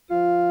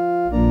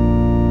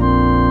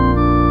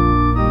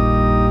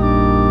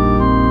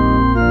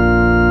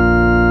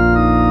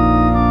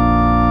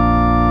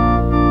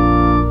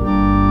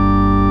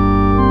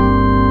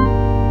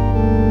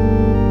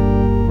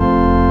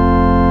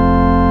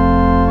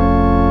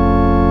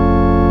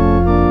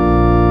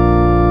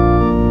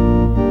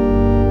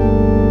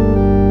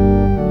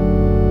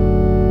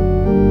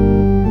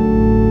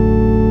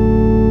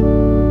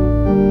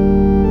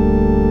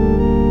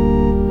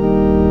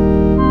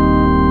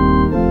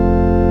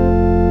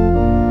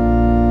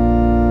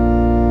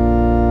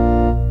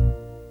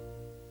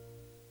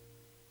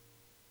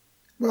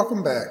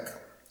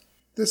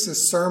This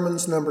is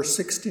Sermons number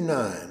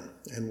 69,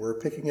 and we're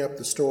picking up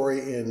the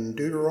story in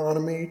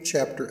Deuteronomy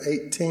chapter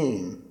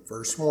 18,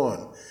 verse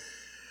 1.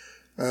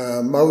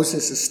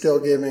 Moses is still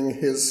giving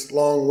his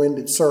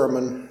long-winded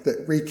sermon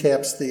that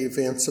recaps the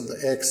events of the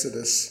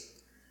Exodus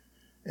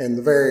and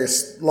the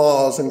various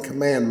laws and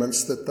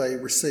commandments that they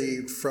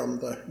received from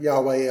the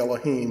Yahweh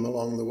Elohim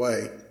along the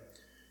way.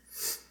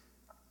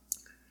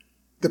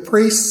 The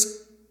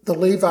priests, the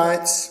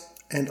Levites,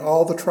 and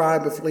all the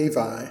tribe of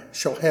Levi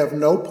shall have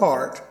no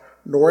part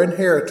nor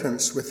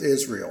inheritance with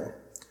Israel.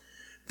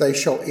 They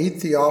shall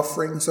eat the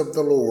offerings of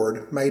the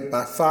Lord made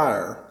by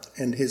fire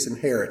and his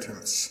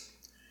inheritance.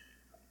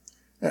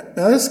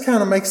 Now this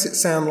kind of makes it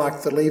sound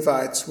like the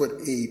Levites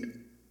would eat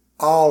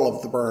all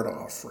of the burnt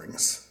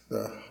offerings,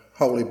 the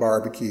holy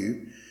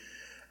barbecue,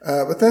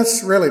 but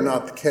that's really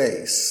not the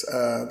case.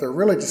 They're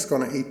really just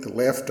going to eat the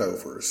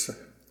leftovers,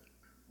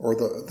 or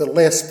the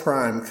less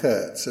prime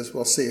cuts, as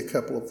we'll see a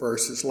couple of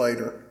verses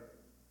later.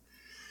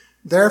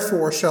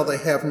 Therefore shall they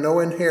have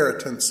no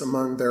inheritance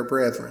among their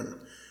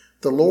brethren.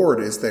 The Lord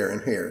is their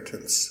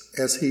inheritance,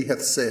 as he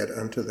hath said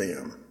unto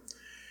them.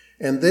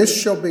 And this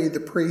shall be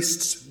the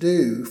priest's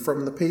due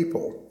from the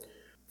people,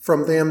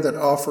 from them that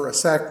offer a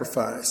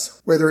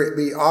sacrifice, whether it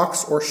be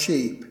ox or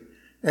sheep,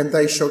 and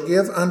they shall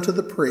give unto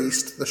the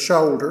priest the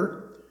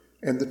shoulder,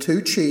 and the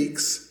two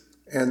cheeks,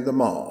 and the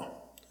maw.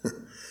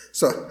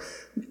 So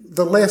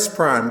the less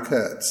prime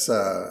cuts,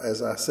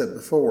 as I said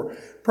before,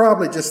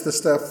 probably just the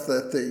stuff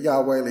that the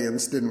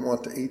Yahwehlians didn't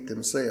want to eat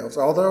themselves.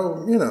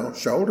 Although,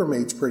 shoulder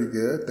meat's pretty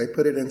good. They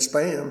put it in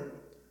Spam.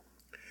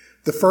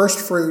 The first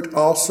fruit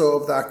also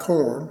of thy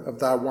corn, of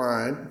thy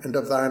wine, and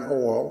of thine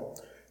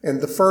oil, and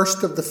the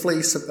first of the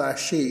fleece of thy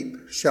sheep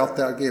shalt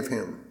thou give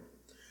him.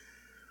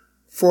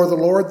 For the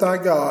Lord thy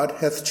God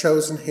hath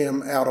chosen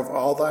him out of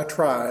all thy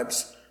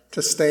tribes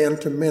to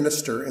stand to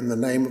minister in the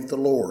name of the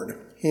Lord,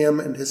 him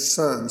and his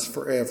sons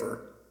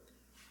forever.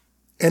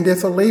 And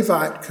if a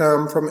Levite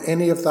come from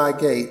any of thy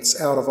gates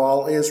out of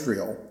all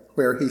Israel,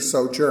 where he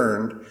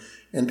sojourned,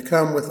 and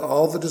come with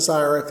all the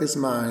desire of his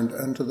mind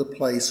unto the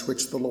place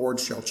which the Lord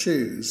shall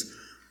choose,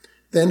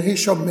 then he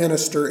shall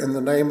minister in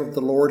the name of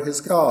the Lord his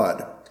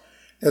God,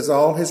 as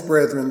all his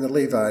brethren the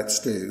Levites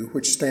do,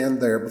 which stand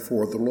there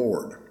before the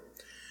Lord.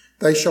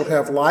 They shall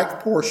have like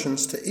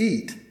portions to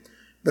eat,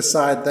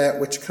 beside that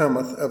which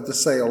cometh of the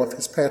sale of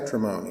his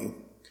patrimony.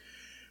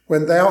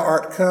 When thou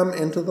art come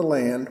into the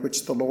land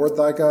which the Lord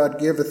thy God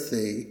giveth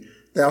thee,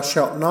 thou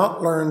shalt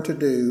not learn to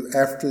do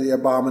after the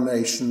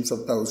abominations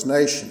of those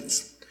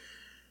nations.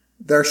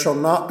 There shall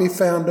not be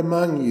found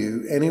among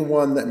you any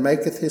one that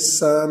maketh his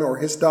son or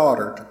his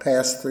daughter to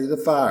pass through the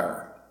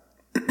fire.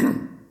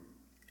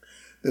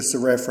 This is a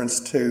reference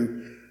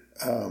to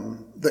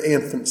the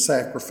infant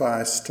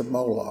sacrifice to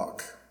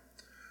Moloch.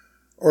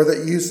 Or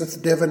that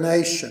useth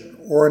divination,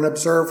 or an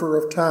observer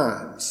of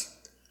times.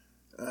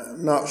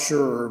 Not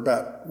sure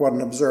about what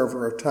an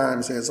observer of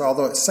times is,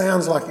 although it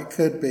sounds like it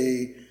could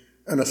be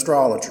an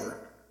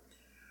astrologer,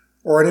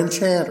 or an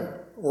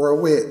enchanter, or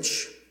a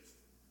witch,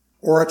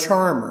 or a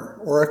charmer,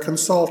 or a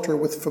consulter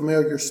with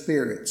familiar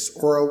spirits,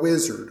 or a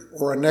wizard,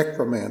 or a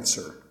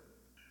necromancer.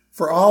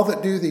 For all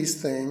that do these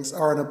things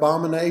are an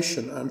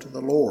abomination unto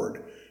the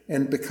Lord,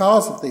 and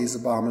because of these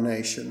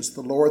abominations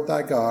the Lord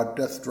thy God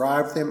doth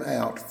drive them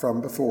out from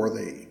before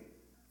thee.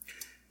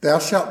 Thou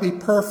shalt be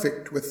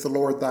perfect with the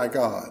Lord thy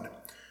God.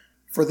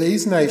 For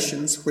these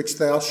nations which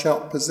thou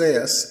shalt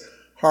possess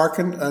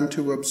hearkened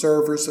unto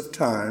observers of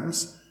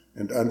times,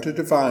 and unto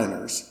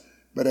diviners.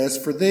 But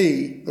as for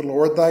thee, the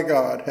Lord thy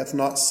God hath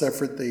not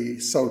suffered thee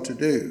so to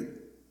do.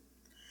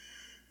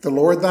 The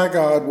Lord thy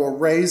God will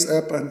raise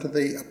up unto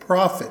thee a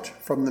prophet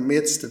from the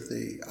midst of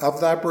thee,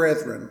 of thy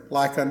brethren,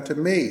 like unto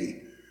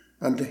me.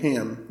 Unto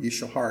him ye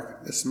shall hearken.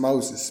 This is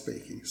Moses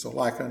speaking, so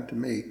like unto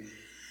me.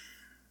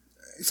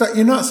 So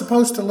you're not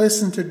supposed to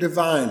listen to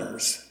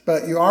diviners,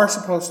 but you are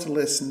supposed to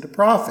listen to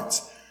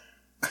prophets.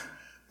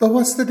 But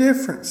what's the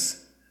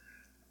difference?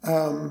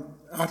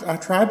 I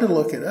tried to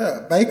look it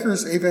up.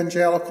 Baker's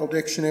Evangelical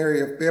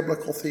Dictionary of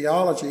Biblical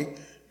Theology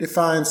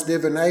defines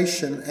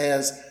divination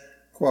as,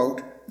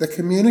 quote, the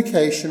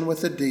communication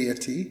with a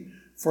deity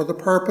for the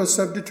purpose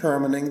of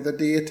determining the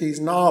deity's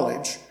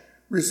knowledge,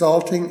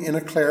 resulting in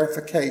a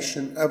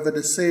clarification of a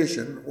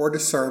decision or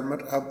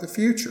discernment of the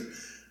future.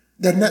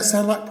 Doesn't that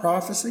sound like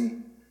prophecy?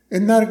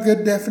 Isn't that a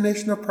good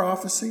definition of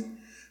prophecy?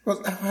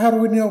 Well, how do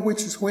we know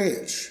which is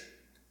which,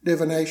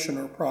 divination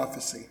or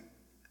prophecy?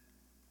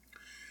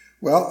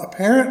 Well,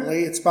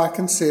 apparently it's by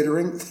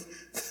considering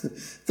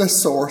the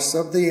source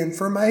of the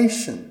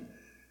information.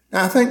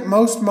 Now, I think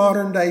most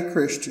modern-day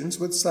Christians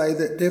would say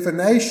that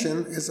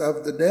divination is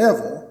of the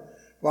devil,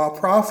 while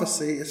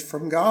prophecy is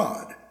from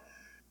God.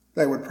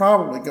 They would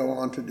probably go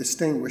on to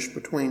distinguish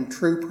between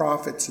true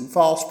prophets and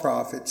false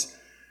prophets,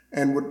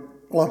 and would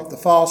lump the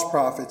false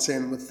prophets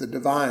in with the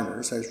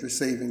diviners as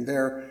receiving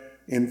their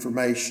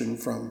information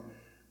from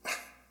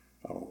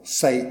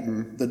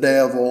Satan, the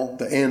devil,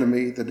 the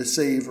enemy, the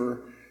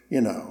deceiver,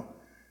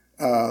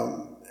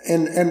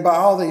 And by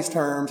all these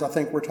terms, I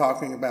think we're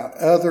talking about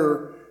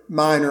other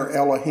minor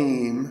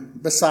Elohim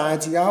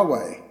besides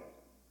Yahweh.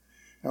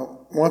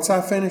 Now, once I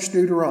finish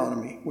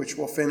Deuteronomy, which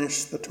will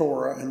finish the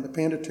Torah and the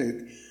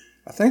Pentateuch,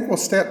 I think we'll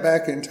step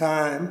back in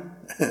time,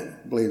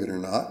 believe it or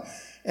not,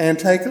 and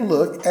take a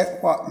look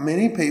at what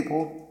many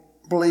people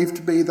believe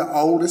to be the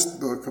oldest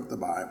book of the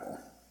Bible.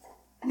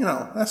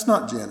 That's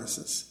not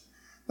Genesis.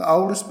 The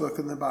oldest book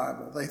in the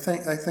Bible. They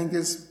think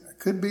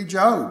could be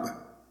Job,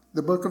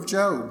 the book of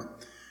Job.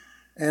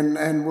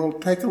 And we'll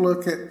take a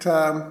look at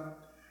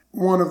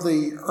one of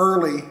the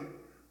early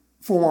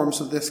forms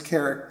of this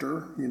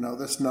character,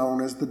 that's known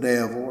as the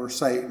devil or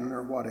Satan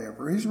or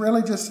whatever. He's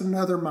really just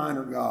another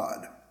minor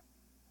god.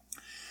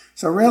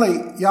 So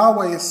really,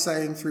 Yahweh is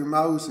saying through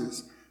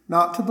Moses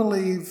not to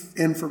believe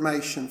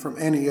information from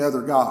any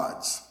other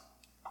gods.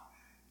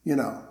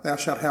 Thou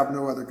shalt have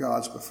no other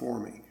gods before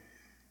me.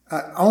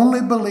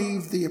 Only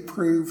believe the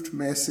approved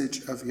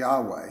message of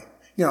Yahweh.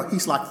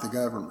 He's like the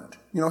government.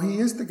 He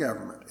is the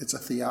government. It's a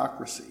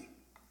theocracy.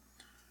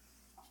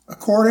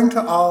 According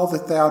to all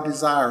that thou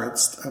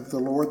desiredst of the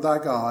Lord thy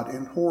God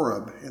in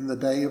Horeb in the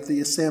day of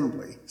the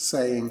assembly,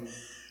 saying,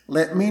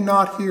 Let me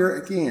not hear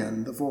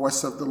again the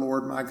voice of the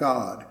Lord my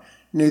God,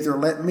 neither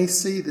let me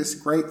see this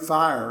great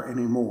fire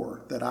any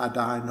more, that I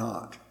die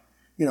not.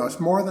 It's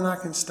more than I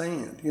can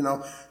stand.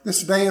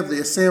 This day of the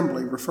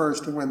assembly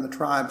refers to when the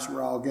tribes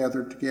were all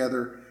gathered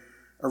together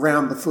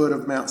around the foot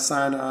of Mount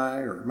Sinai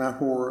or Mount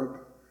Horeb,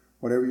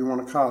 whatever you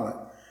want to call it,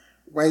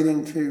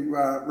 waiting to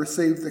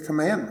receive the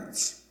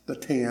commandments, the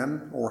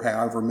 10, or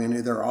however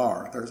many there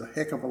are. There's a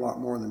heck of a lot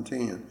more than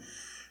 10.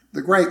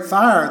 The great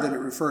fire that it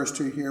refers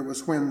to here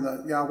was when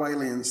the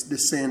Yahwehlians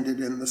descended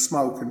in the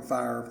smoke and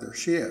fire of their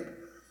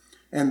ship.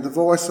 And the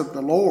voice of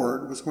the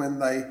Lord was when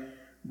they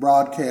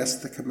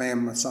broadcast the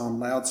commandments on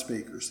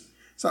loudspeakers.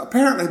 So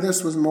apparently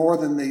this was more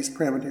than these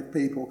primitive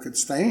people could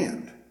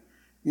stand.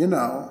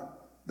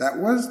 That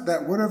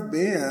would have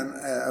been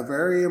a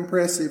very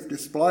impressive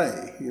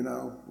display,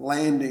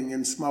 landing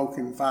in smoke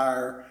and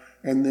fire,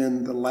 and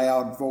then the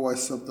loud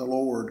voice of the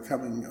Lord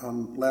coming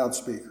on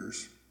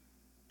loudspeakers.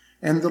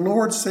 And the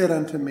Lord said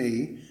unto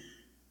me,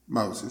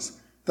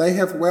 Moses, They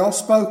have well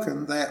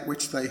spoken that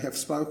which they have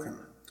spoken.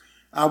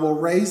 I will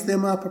raise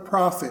them up a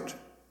prophet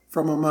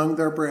from among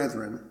their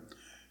brethren,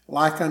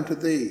 like unto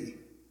thee,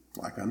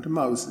 like unto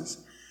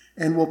Moses,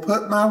 and will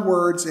put my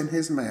words in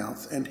his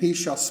mouth, and he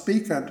shall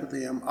speak unto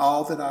them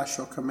all that I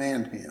shall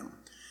command him.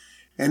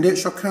 And it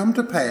shall come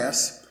to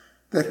pass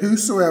that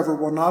whosoever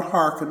will not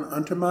hearken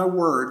unto my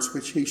words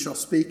which he shall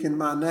speak in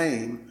my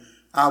name,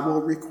 I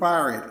will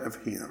require it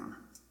of him.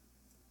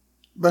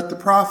 But the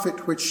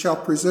prophet which shall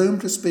presume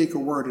to speak a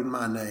word in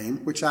my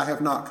name, which I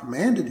have not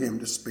commanded him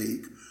to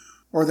speak,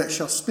 or that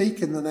shall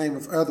speak in the name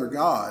of other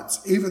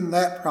gods, even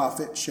that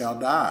prophet shall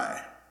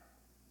die.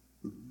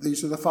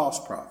 These are the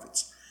false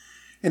prophets.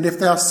 And if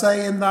thou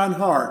say in thine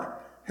heart,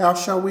 How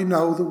shall we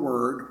know the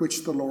word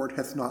which the Lord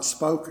hath not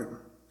spoken?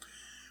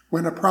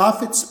 When a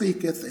prophet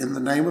speaketh in the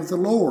name of the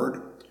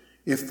Lord,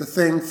 if the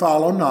thing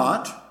follow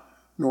not,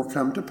 nor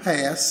come to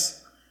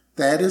pass,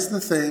 that is the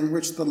thing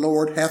which the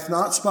Lord hath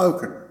not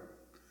spoken.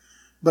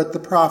 But the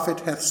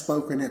prophet hath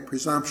spoken it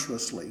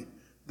presumptuously.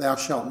 Thou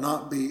shalt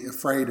not be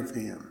afraid of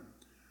him.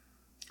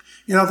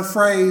 The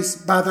phrase,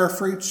 by their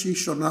fruits ye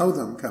shall know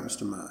them, comes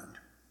to mind.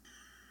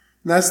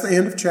 And that's the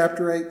end of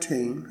chapter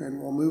 18,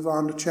 and we'll move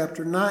on to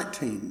chapter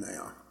 19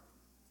 now.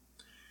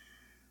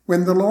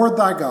 When the Lord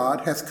thy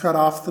God hath cut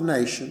off the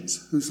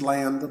nations, whose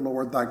land the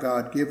Lord thy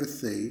God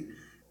giveth thee,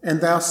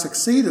 and thou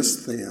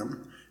succeedest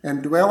them,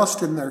 and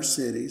dwellest in their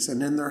cities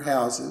and in their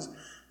houses,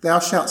 thou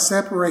shalt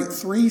separate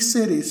 3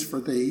 cities for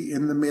thee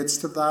in the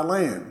midst of thy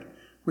land,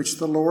 which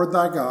the Lord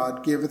thy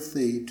God giveth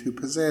thee to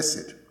possess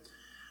it.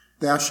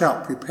 Thou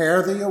shalt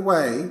prepare thee a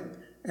way,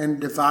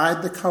 and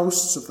divide the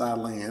coasts of thy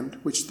land,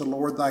 which the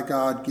Lord thy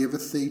God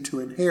giveth thee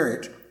to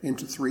inherit,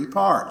 into 3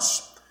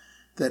 parts,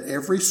 that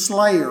every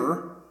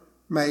slayer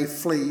may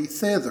flee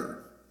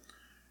thither.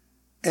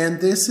 And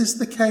this is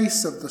the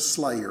case of the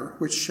slayer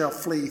which shall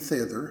flee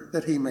thither,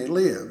 that he may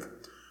live.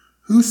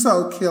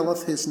 Whoso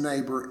killeth his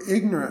neighbor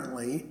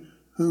ignorantly,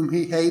 whom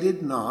he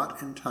hated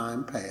not in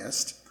time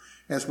past,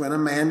 as when a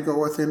man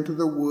goeth into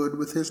the wood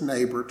with his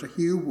neighbor to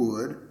hew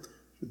wood,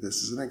 this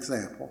is an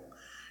example,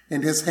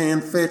 and his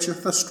hand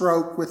fetcheth a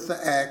stroke with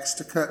the axe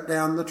to cut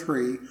down the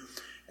tree,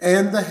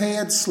 and the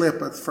head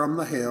slippeth from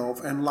the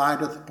helve, and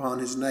lighteth upon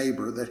his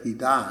neighbor that he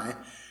die,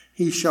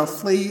 he shall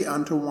flee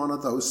unto one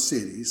of those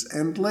cities,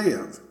 and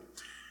live,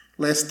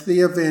 lest the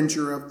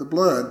avenger of the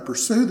blood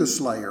pursue the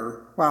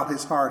slayer while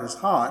his heart is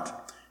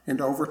hot, and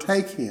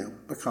overtake him,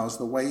 because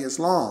the way is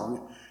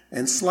long,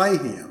 and slay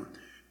him,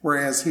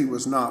 whereas he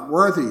was not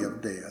worthy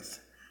of death,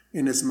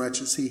 inasmuch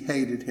as he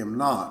hated him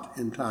not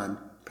in time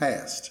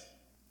past.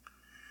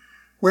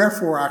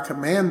 Wherefore I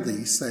command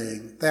thee,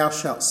 saying, Thou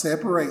shalt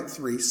separate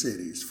 3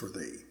 cities for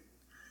thee.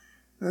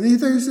 Now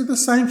these are the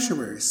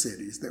sanctuary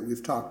cities that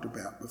we've talked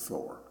about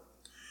before.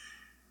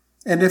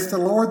 And if the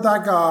Lord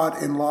thy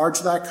God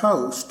enlarge thy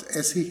coast,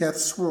 as he hath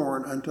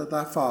sworn unto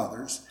thy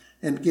fathers,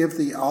 and give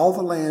thee all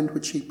the land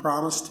which he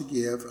promised to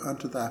give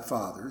unto thy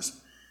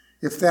fathers,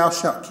 If thou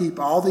shalt keep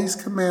all these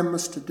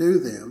commandments to do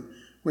them,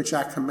 which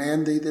I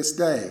command thee this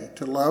day,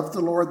 to love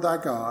the Lord thy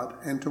God,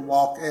 and to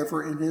walk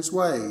ever in his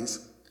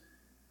ways,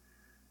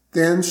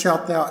 then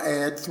shalt thou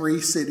add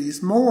 3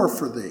 cities more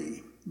for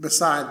thee,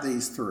 beside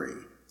these 3,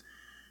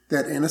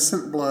 that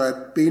innocent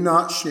blood be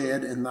not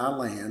shed in thy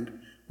land,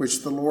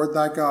 which the Lord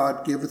thy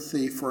God giveth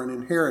thee for an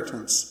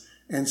inheritance,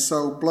 and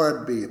so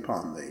blood be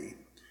upon thee.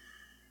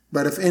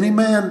 But if any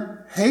man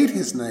hate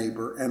his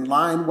neighbor, and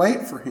lie in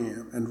wait for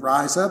him, and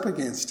rise up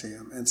against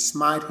him, and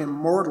smite him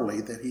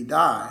mortally that he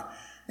die,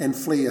 and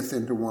fleeth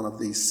into one of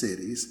these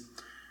cities,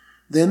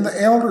 then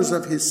the elders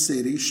of his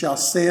city shall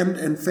send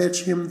and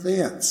fetch him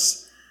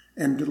thence,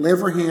 and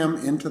deliver him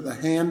into the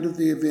hand of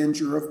the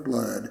avenger of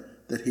blood,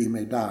 that he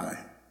may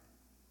die.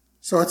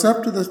 So it's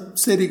up to the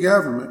city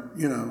government,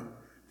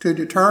 to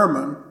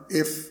determine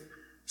if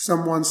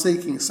someone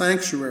seeking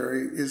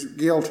sanctuary is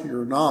guilty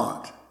or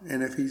not.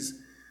 And if he's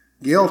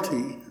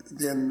guilty,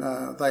 then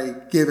they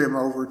give him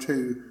over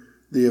to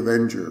the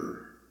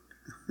avenger.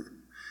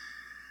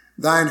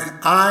 Thine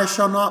eye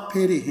shall not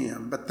pity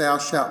him, but thou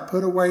shalt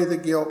put away the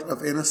guilt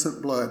of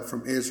innocent blood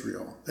from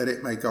Israel, that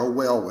it may go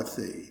well with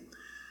thee.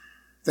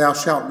 Thou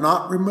shalt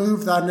not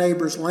remove thy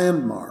neighbor's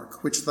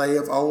landmark, which they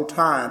of old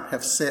time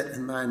have set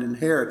in thine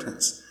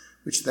inheritance,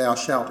 which thou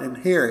shalt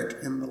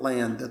inherit in the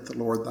land that the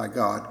Lord thy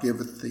God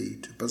giveth thee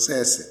to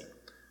possess it.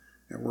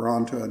 Now we're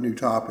on to a new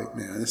topic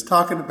now. It's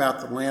talking about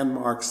the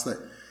landmarks that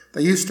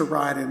they used to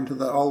write into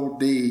the old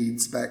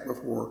deeds back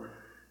before,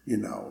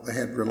 they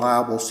had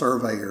reliable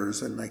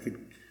surveyors and they could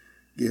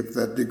give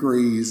the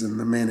degrees and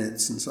the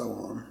minutes and so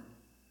on.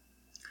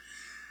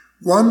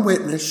 One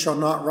witness shall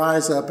not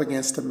rise up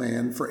against a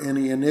man for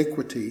any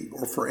iniquity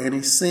or for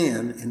any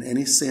sin in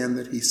any sin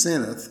that he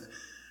sinneth.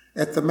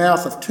 At the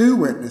mouth of 2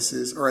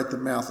 witnesses or at the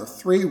mouth of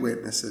 3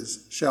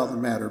 witnesses shall the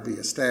matter be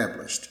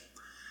established.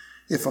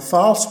 If a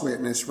false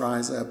witness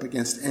rise up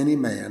against any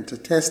man to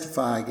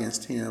testify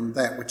against him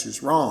that which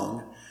is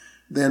wrong,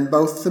 then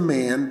both the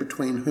men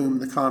between whom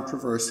the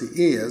controversy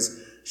is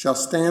shall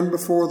stand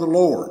before the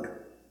Lord,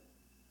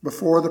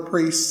 before the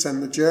priests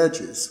and the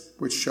judges,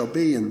 which shall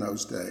be in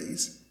those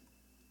days.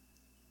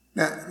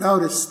 Now,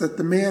 notice that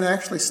the men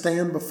actually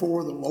stand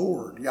before the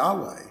Lord,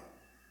 Yahweh,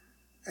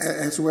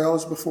 as well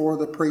as before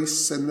the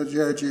priests and the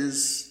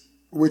judges,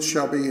 which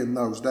shall be in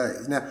those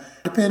days. Now,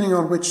 depending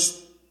on which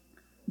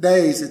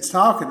days it's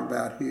talking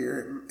about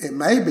here, it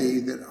may be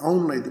that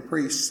only the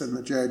priests and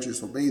the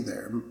judges will be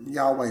there.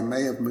 Yahweh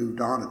may have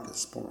moved on at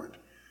this point.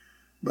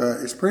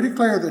 But it's pretty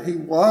clear that he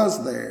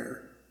was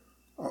there,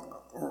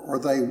 or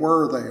they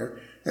were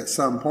there at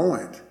some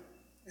point,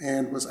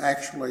 and was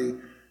actually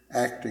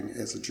acting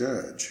as a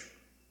judge.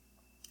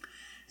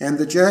 And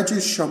the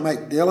judges shall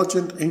make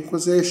diligent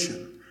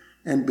inquisition,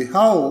 and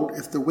behold,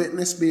 if the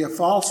witness be a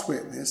false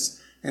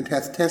witness, and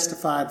hath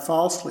testified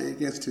falsely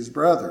against his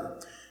brother,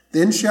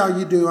 then shall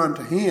ye do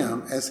unto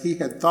him as he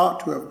had thought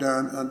to have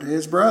done unto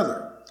his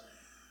brother.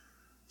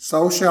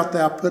 So shalt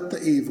thou put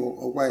the evil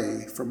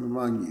away from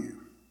among you.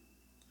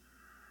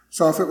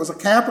 So if it was a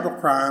capital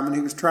crime and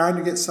he was trying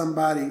to get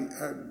somebody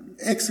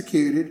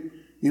executed,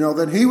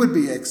 then he would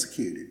be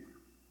executed.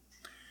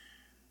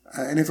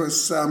 And if it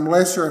was some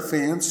lesser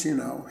offense, he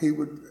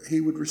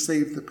would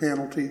receive the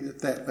penalty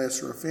that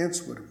lesser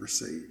offense would have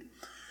received.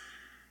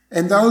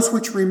 And those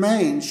which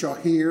remain shall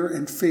hear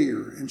and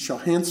fear, and shall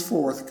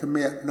henceforth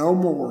commit no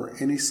more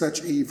any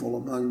such evil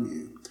among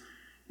you.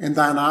 And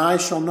thine eye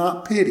shall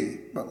not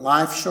pity, but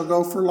life shall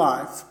go for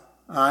life,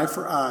 eye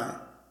for eye,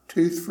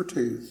 tooth for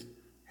tooth,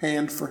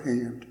 hand for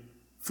hand,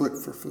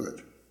 foot for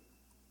foot.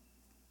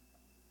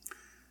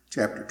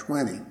 Chapter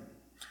 20.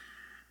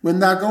 When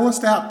thou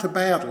goest out to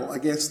battle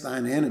against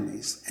thine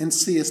enemies, and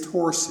seest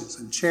horses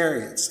and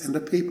chariots, and a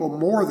people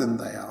more than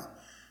thou,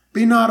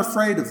 be not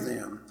afraid of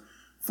them,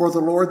 for the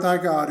Lord thy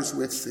God is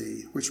with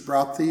thee, which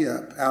brought thee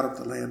up out of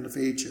the land of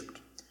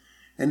Egypt.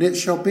 And it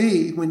shall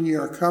be, when ye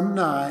are come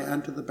nigh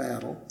unto the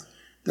battle,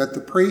 that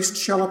the priest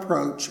shall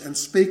approach and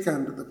speak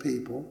unto the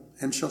people,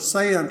 and shall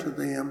say unto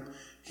them,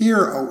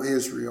 Hear, O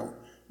Israel,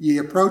 ye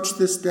approach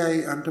this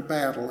day unto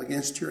battle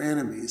against your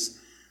enemies.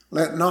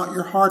 Let not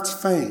your hearts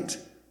faint,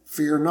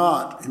 fear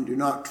not, and do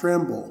not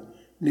tremble,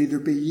 neither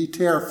be ye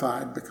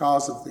terrified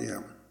because of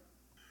them.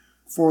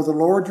 For the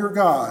Lord your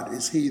God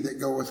is he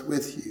that goeth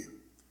with you,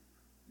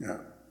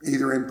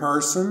 either in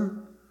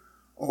person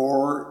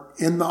or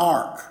in the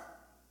ark,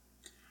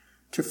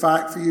 to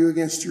fight for you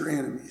against your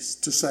enemies,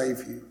 to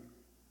save you.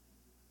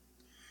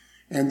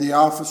 And the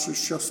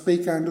officers shall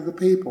speak unto the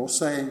people,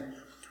 saying,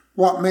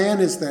 What man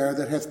is there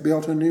that hath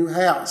built a new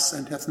house,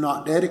 and hath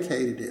not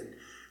dedicated it?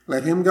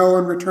 Let him go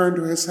and return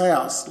to his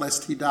house,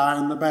 lest he die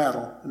in the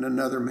battle, and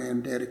another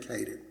man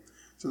dedicate it.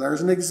 So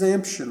there's an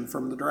exemption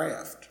from the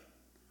draft.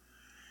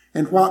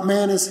 And what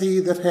man is he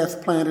that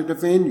hath planted a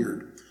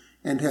vineyard,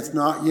 and hath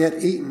not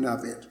yet eaten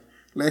of it?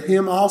 Let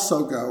him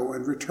also go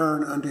and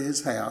return unto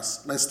his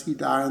house, lest he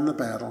die in the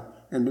battle,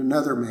 and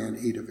another man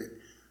eat of it.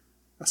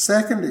 A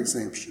second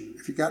exemption.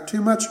 If you got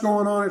too much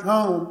going on at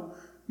home,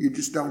 you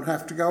just don't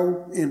have to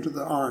go into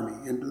the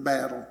army, into the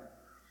battle.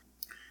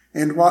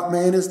 And what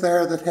man is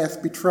there that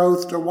hath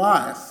betrothed a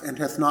wife, and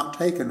hath not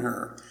taken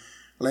her?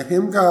 Let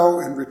him go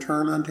and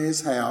return unto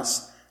his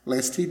house,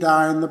 lest he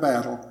die in the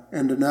battle,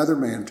 and another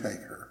man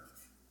take her.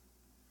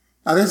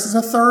 Now this is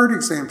a third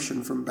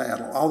exemption from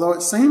battle, although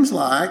it seems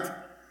like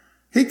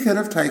he could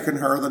have taken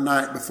her the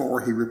night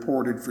before he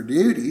reported for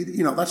duty.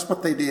 You know, that's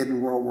what they did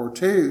in World War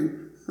II,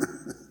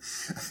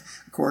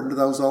 according to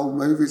those old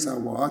movies I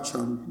watch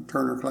on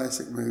Turner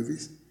Classic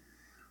Movies.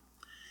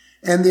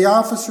 And the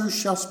officers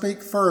shall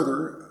speak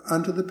further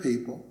unto the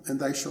people,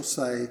 and they shall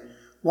say,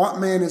 What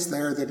man is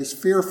there that is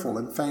fearful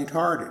and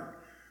faint-hearted?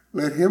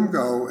 Let him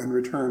go and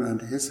return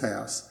unto his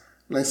house,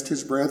 lest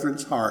his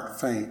brethren's heart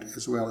faint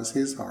as well as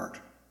his heart.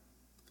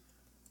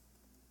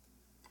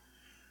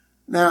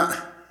 Now,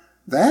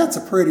 that's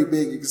a pretty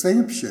big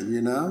exemption,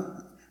 you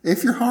know.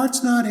 If your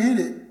heart's not in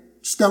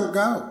it, just don't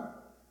go.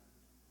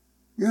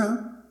 You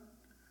know.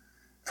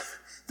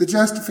 The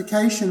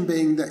justification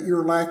being that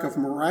your lack of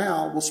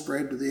morale will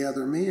spread to the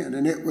other men,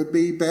 and it would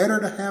be better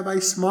to have a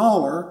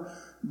smaller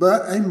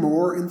but a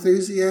more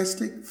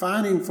enthusiastic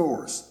fighting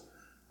force,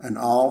 an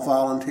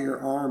all-volunteer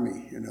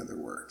army, in other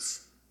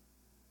words.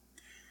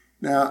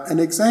 Now, an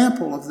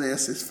example of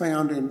this is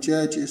found in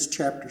Judges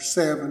chapter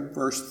 7,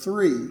 verse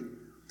 3,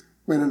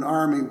 when an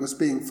army was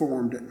being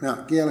formed at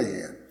Mount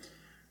Gilead.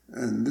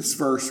 And this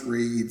verse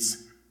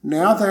reads,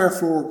 Now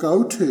therefore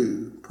go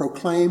to,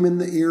 proclaim in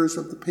the ears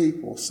of the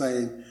people,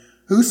 saying,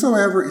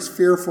 Whosoever is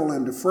fearful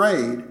and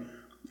afraid,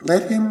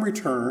 let him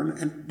return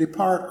and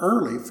depart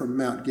early from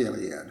Mount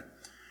Gilead.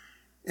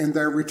 And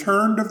there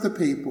returned of the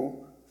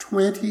people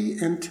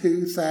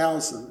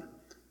 22,000,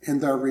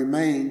 and there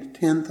remained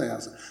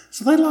 10,000.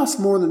 So they lost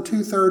more than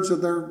 2/3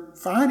 of their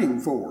fighting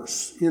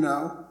force, you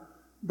know,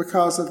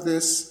 because of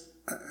this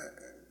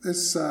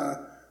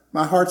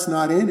my heart's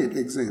not in it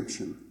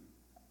exemption.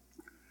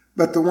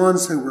 But the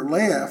ones who were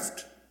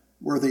left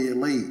were the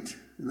elite,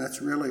 and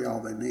that's really all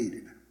they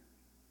needed.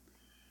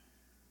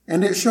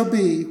 And it shall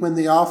be, when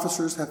the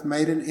officers have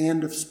made an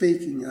end of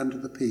speaking unto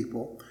the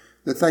people,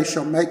 that they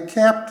shall make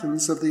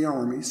captains of the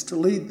armies to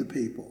lead the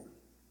people.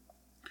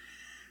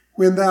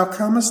 When thou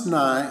comest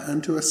nigh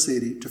unto a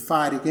city to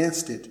fight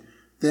against it,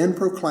 then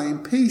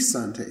proclaim peace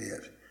unto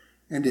it.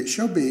 And it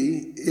shall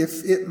be,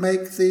 if it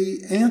make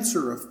thee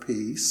answer of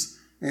peace,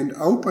 and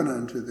open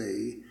unto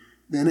thee,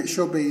 then it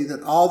shall be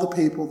that all the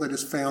people that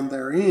is found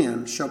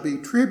therein shall be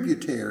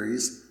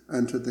tributaries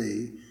unto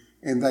thee,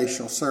 and they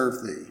shall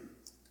serve thee.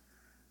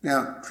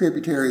 Now,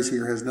 tributaries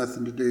here has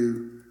nothing to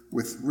do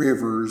with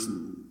rivers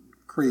and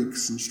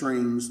creeks and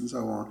streams and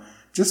so on.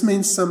 Just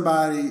means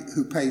somebody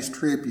who pays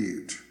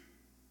tribute.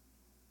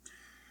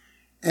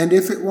 And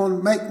if it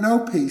will make no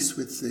peace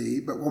with thee,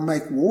 but will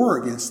make war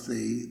against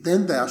thee,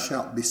 then thou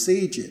shalt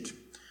besiege it.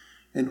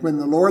 And when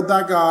the Lord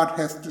thy God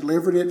hath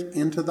delivered it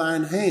into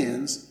thine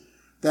hands,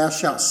 thou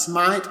shalt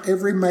smite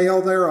every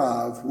male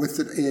thereof with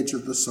the edge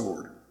of the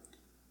sword.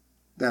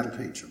 That'll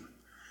teach them.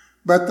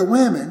 But the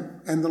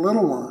women and the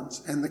little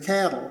ones and the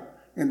cattle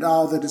and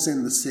all that is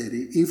in the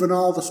city, even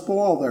all the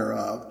spoil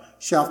thereof,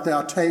 shalt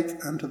thou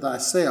take unto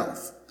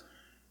thyself.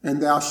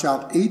 And thou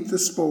shalt eat the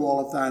spoil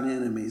of thine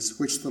enemies,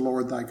 which the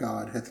Lord thy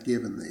God hath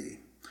given thee.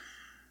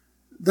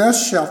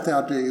 Thus shalt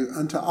thou do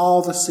unto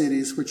all the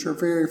cities which are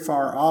very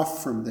far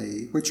off from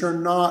thee, which are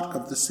not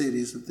of the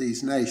cities of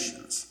these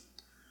nations.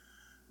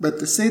 But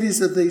the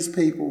cities of these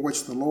people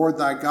which the Lord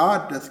thy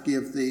God doth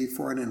give thee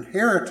for an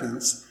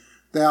inheritance,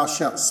 thou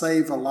shalt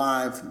save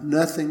alive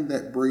nothing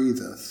that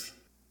breatheth.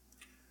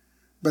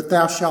 But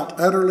thou shalt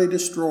utterly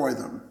destroy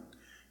them,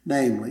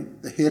 namely,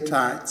 the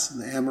Hittites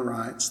and the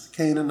Amorites, the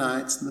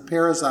Canaanites and the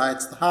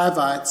Perizzites, the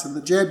Hivites and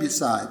the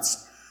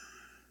Jebusites,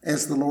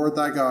 as the Lord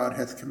thy God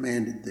hath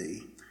commanded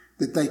thee,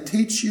 that they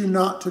teach you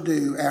not to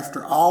do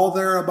after all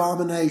their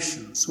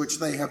abominations which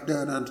they have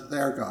done unto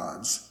their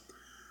gods.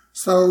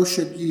 So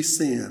should ye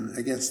sin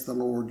against the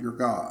Lord your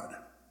God.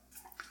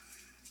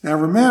 Now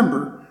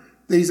remember,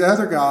 these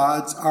other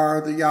gods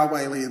are the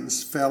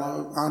Yahwehlians'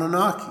 fellow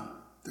Anunnaki,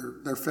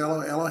 their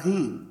fellow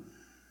Elohim.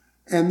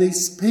 And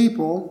these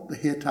people, the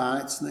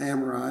Hittites and the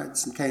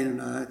Amorites and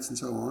Canaanites and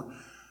so on,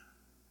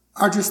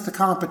 are just the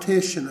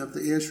competition of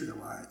the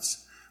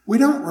Israelites. We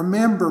don't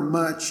remember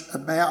much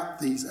about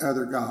these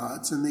other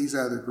gods and these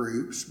other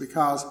groups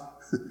because,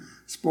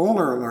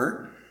 spoiler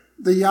alert,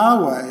 the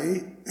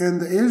Yahweh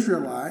and the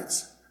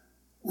Israelites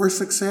were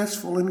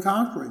successful in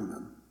conquering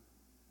them.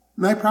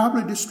 And they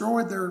probably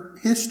destroyed their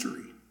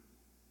history.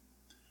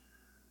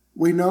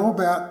 We know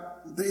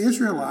about the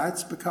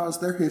Israelites because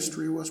their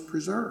history was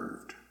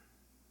preserved.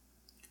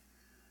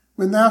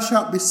 When thou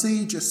shalt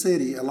besiege a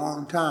city a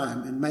long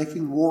time, in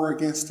making war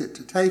against it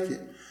to take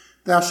it,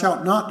 thou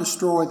shalt not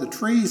destroy the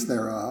trees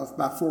thereof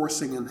by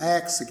forcing an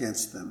axe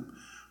against them,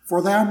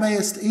 for thou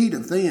mayest eat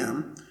of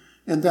them,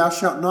 and thou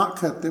shalt not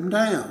cut them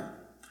down.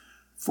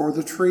 For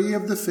the tree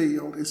of the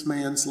field is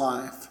man's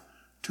life,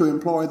 to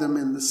employ them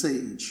in the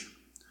siege.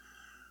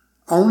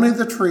 Only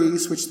the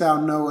trees which thou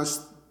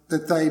knowest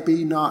that they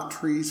be not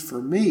trees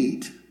for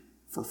meat,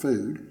 for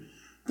food,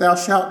 thou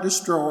shalt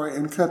destroy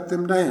and cut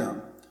them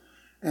down.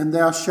 And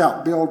thou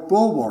shalt build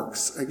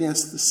bulwarks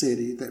against the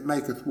city that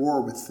maketh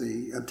war with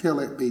thee until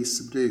it be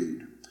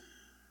subdued.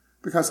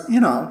 Because,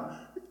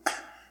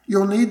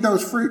 you'll need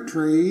those fruit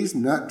trees,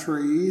 nut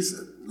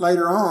trees,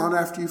 later on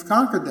after you've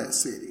conquered that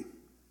city.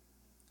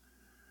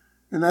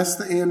 And that's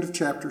the end of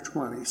chapter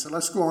 20. So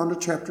let's go on to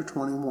chapter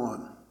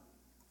 21.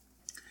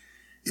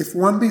 If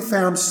one be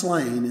found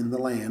slain in the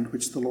land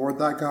which the Lord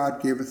thy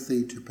God giveth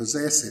thee to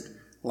possess it,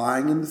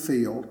 lying in the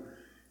field,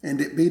 and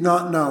it be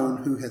not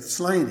known who hath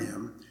slain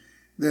him,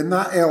 then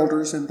thy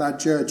elders and thy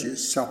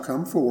judges shall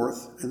come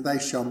forth, and they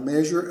shall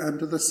measure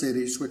unto the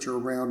cities which are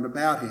round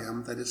about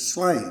him that is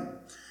slain.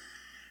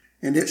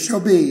 And it shall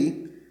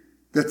be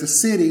that the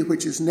city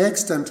which is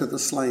next unto the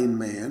slain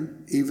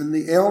man, even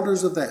the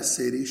elders of that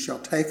city, shall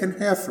take an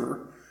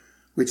heifer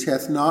which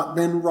hath not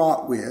been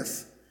wrought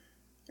with,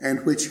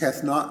 and which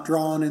hath not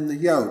drawn in the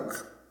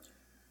yoke.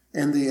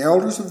 And the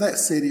elders of that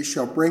city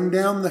shall bring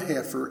down the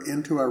heifer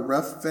into a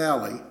rough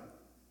valley,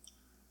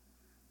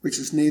 which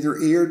is neither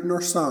eared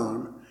nor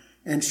sown,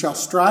 and shall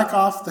strike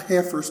off the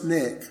heifer's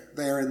neck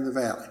there in the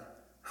valley.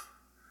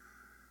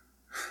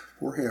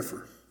 Poor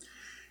heifer.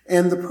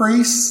 And the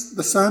priests,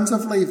 the sons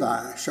of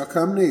Levi, shall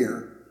come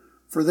near,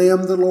 for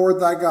them the Lord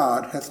thy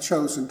God hath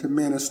chosen to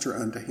minister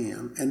unto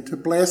him, and to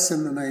bless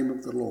in the name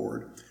of the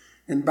Lord.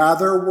 And by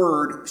their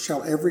word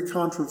shall every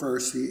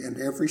controversy and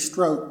every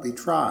stroke be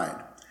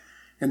tried.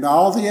 And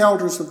all the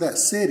elders of that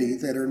city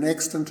that are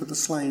next unto the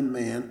slain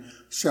man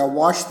shall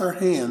wash their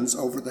hands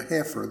over the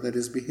heifer that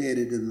is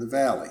beheaded in the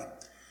valley.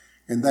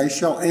 And they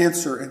shall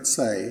answer and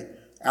say,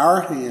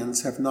 Our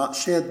hands have not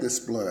shed this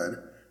blood,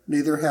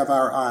 neither have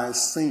our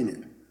eyes seen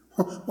it.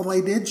 Well,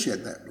 they did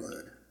shed that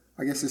blood.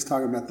 I guess it's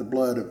talking about the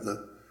blood of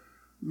the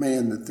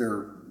man that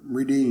they're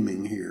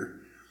redeeming here.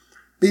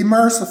 Be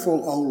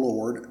merciful, O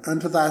Lord,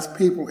 unto thy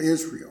people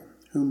Israel,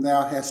 whom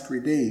thou hast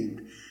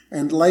redeemed,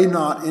 and lay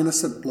not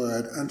innocent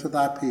blood unto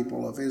thy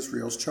people of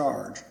Israel's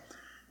charge,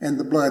 and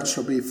the blood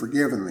shall be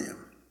forgiven them.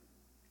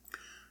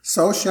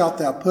 So shalt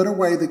thou put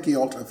away the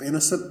guilt of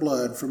innocent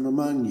blood from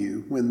among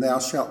you, when thou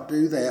shalt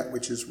do that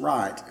which is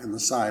right in the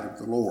sight of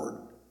the Lord.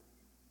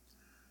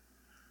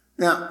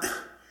 Now,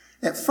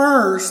 at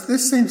first,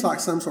 this seems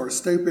like some sort of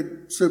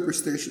stupid,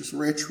 superstitious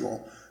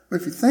ritual, but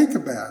if you think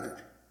about it,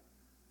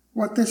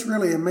 what this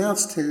really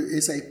amounts to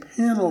is a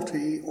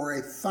penalty or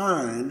a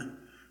fine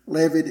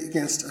levied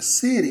against a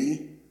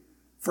city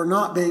for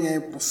not being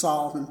able to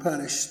solve and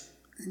punish,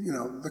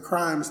 the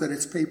crimes that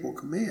its people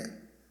commit.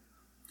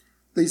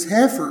 These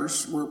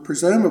heifers were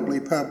presumably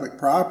public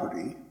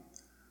property,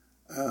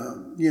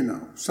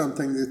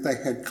 something that they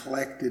had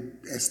collected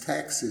as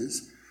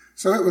taxes.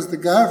 So it was the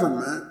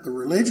government, the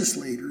religious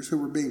leaders, who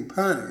were being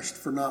punished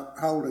for not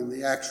holding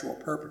the actual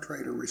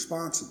perpetrator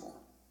responsible.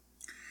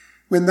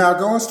 When thou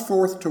goest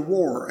forth to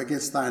war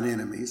against thine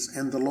enemies,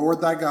 and the Lord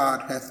thy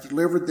God hath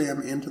delivered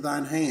them into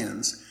thine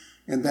hands,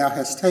 and thou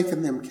hast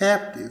taken them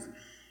captive,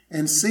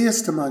 and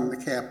seest among the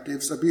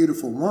captives a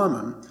beautiful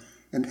woman,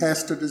 and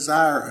hast a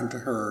desire unto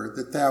her,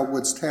 that thou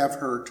wouldst have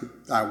her to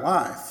thy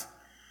wife,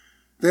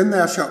 then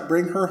thou shalt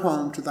bring her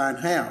home to thine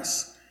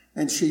house,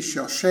 and she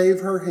shall shave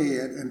her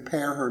head and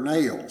pare her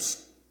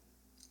nails.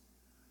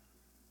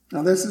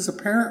 Now this is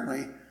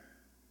apparently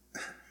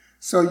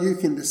so you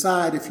can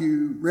decide if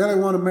you really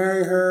want to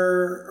marry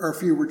her, or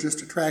if you were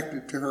just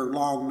attracted to her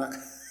long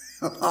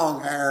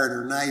hair and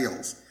her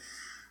nails.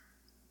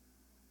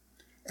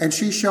 And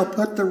she shall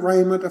put the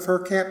raiment of her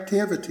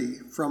captivity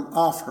from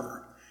off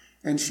her,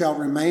 and shall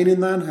remain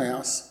in thine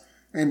house,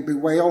 and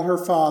bewail her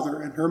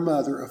father and her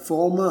mother a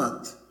full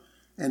month.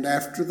 And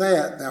after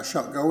that thou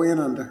shalt go in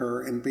unto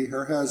her, and be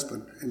her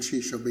husband, and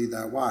she shall be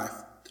thy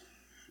wife.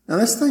 Now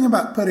this thing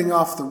about putting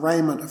off the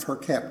raiment of her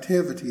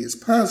captivity is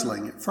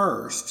puzzling at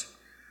first,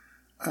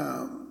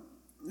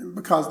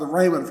 because the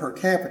raiment of her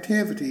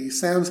captivity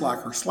sounds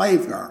like her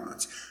slave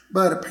garments.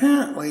 But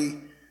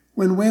apparently,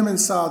 when women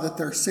saw that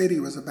their city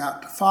was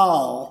about to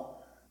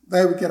fall,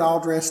 they would get all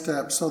dressed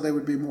up so they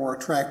would be more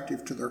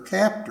attractive to their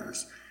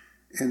captors.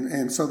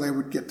 And so they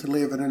would get to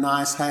live in a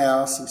nice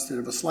house instead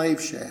of a slave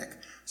shack.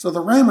 So the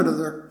raiment of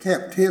their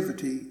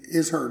captivity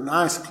is her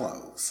nice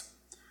clothes.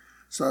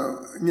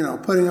 So,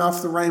 putting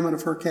off the raiment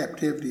of her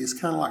captivity is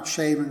kind of like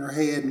shaving her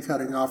head and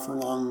cutting off her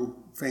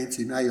long,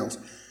 fancy nails.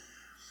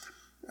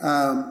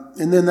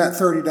 And then that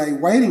 30-day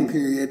waiting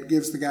period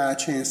gives the guy a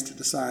chance to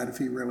decide if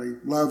he really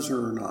loves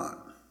her or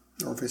not,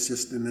 or if it's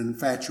just an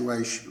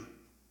infatuation.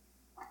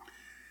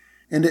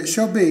 And it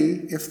shall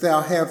be, if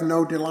thou have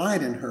no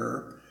delight in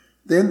her,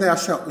 then thou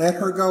shalt let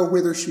her go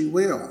whither she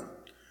will.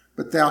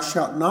 But thou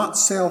shalt not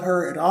sell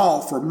her at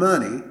all for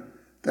money.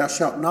 Thou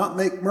shalt not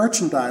make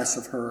merchandise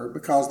of her,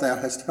 because thou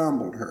hast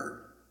humbled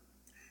her.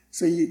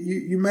 So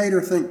you made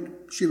her think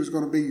she was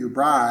going to be your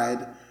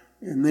bride,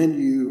 and then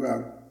you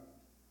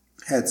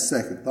had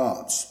second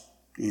thoughts,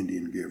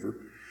 Indian giver.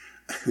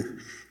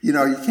 You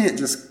can't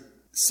just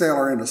sell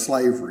her into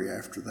slavery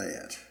after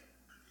that.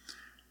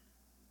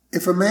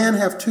 If a man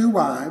have 2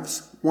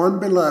 wives, one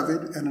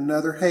beloved and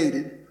another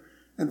hated,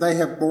 and they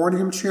have borne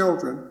him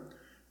children,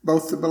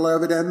 both the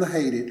beloved and the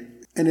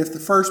hated, And if the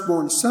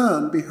firstborn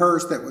son be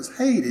hers that was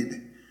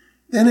hated,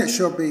 then it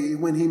shall be,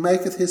 when he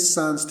maketh his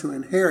sons to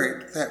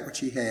inherit that which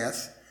he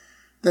hath,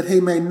 that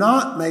he may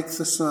not make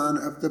the son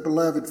of the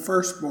beloved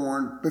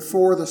firstborn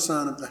before the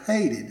son of the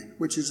hated,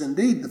 which is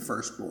indeed the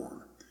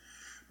firstborn.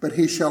 But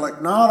he shall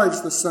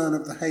acknowledge the son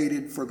of the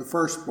hated for the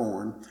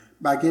firstborn,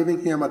 by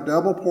giving him a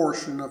double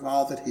portion of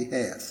all that he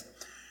hath.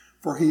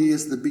 For he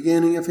is the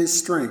beginning of his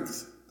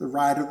strength, the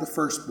right of the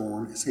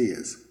firstborn is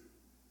his.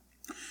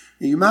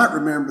 Now, you might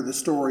remember the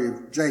story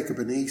of Jacob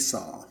and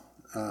Esau,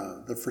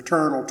 the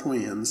fraternal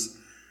twins.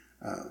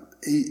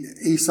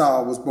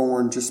 Esau was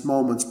born just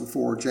moments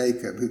before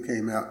Jacob, who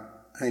came out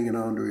hanging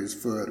onto his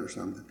foot or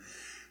something.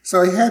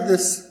 So he had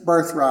this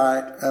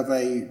birthright of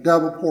a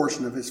double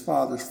portion of his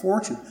father's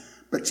fortune,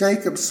 but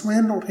Jacob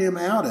swindled him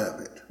out of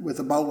it with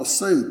a bowl of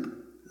soup,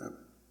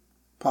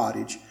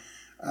 pottage,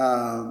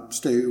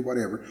 stew,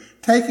 whatever,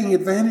 taking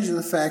advantage of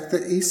the fact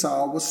that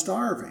Esau was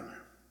starving.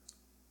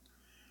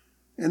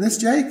 And this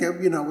Jacob,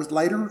 was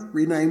later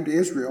renamed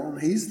Israel,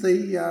 and he's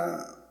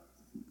the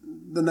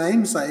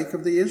namesake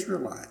of the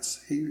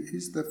Israelites.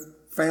 He's the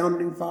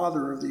founding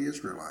father of the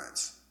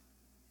Israelites.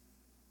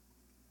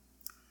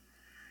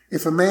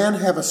 If a man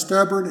have a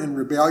stubborn and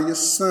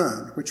rebellious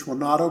son, which will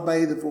not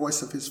obey the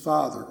voice of his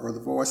father or the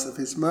voice of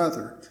his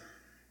mother,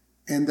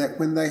 and that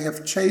when they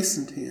have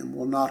chastened him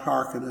will not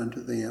hearken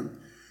unto them,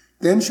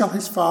 then shall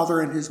his father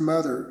and his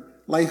mother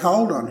lay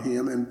hold on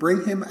him and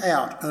bring him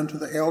out unto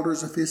the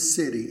elders of his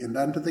city and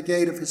unto the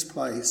gate of his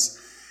place,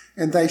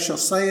 and they shall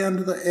say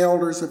unto the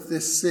elders of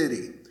this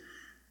city,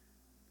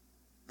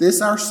 This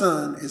our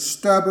son is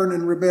stubborn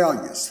and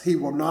rebellious. He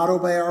will not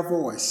obey our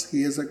voice.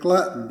 He is a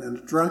glutton and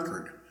a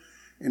drunkard.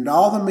 And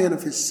all the men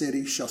of his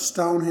city shall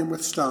stone him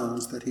with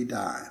stones that he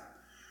die.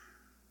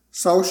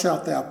 So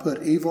shalt thou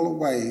put evil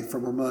away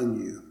from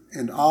among you,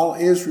 and all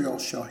Israel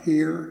shall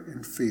hear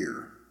and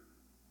fear.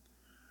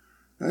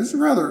 Now, this is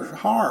rather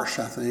harsh,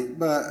 I think,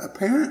 but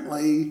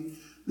apparently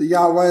the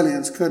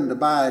Yahwehlians couldn't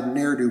abide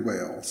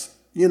ne'er-do-wells.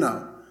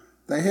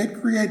 They had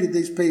created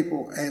these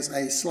people as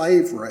a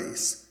slave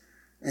race,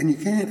 and you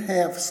can't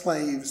have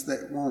slaves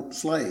that won't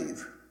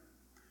slave.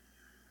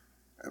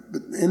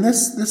 And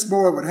this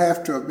boy would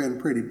have to have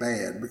been pretty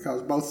bad,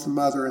 because both the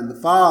mother and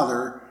the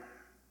father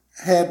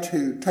had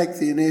to take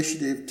the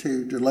initiative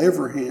to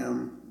deliver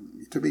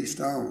him to be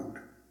stoned.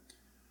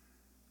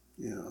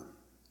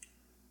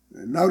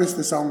 Notice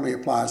this only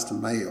applies to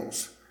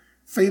males.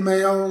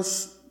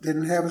 Females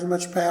didn't have as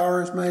much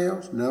power as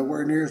males,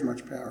 nowhere near as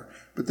much power.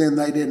 But then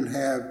they didn't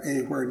have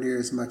anywhere near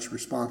as much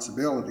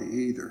responsibility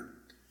either.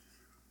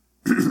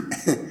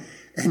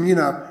 And,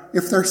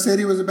 if their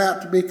city was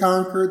about to be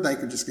conquered, they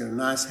could just get a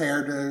nice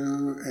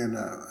hairdo and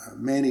a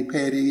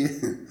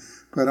mani-pedi,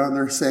 put on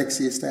their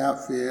sexiest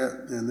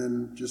outfit, and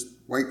then just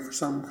wait for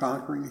some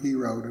conquering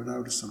hero to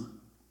notice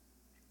them.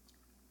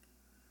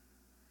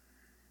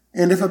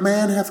 And if a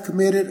man have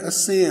committed a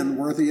sin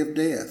worthy of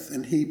death,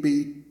 and he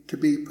be to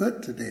be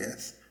put to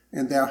death,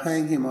 and thou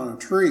hang him on a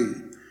tree,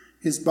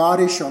 his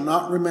body shall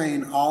not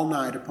remain all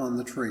night upon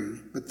the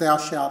tree, but thou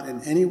shalt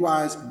in any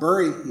wise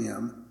bury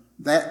him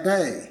that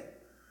day.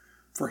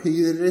 For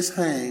he that is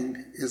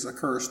hanged is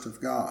accursed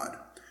of God,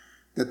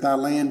 that thy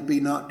land be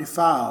not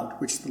defiled,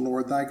 which the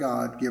Lord thy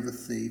God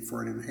giveth thee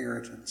for an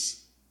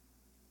inheritance.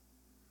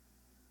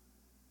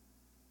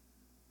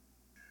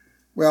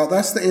 Well,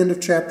 that's the end of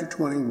chapter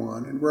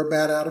 21, and we're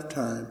about out of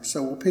time,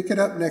 so we'll pick it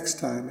up next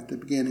time at the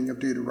beginning of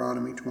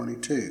Deuteronomy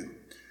 22.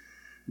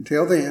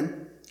 Until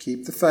then,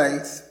 keep the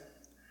faith,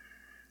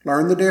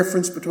 learn the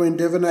difference between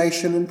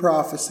divination and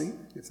prophecy,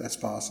 if that's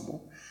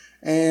possible,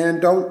 and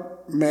don't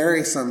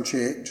marry some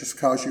chick just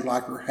because you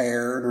like her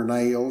hair and her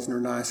nails and her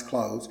nice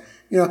clothes.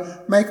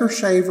 Make her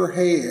shave her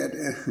head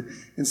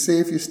and see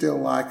if you still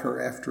like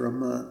her after a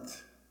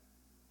month.